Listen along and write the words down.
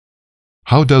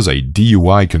How does a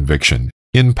DUI conviction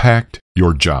impact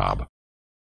your job?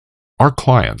 Our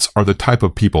clients are the type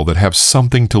of people that have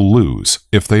something to lose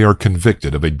if they are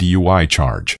convicted of a DUI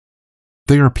charge.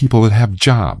 They are people that have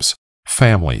jobs,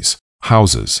 families,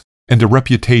 houses, and a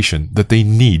reputation that they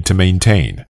need to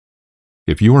maintain.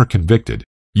 If you are convicted,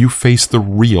 you face the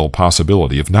real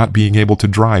possibility of not being able to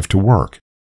drive to work.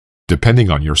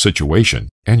 Depending on your situation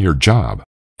and your job,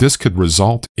 this could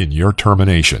result in your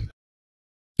termination.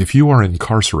 If you are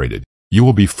incarcerated, you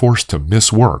will be forced to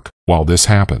miss work while this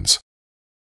happens.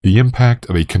 The impact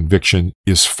of a conviction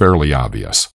is fairly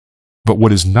obvious, but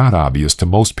what is not obvious to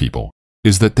most people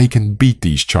is that they can beat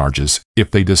these charges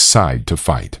if they decide to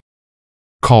fight.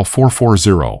 Call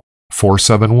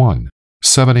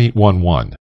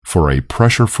 440-471-7811 for a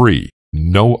pressure-free,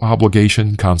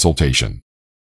 no-obligation consultation.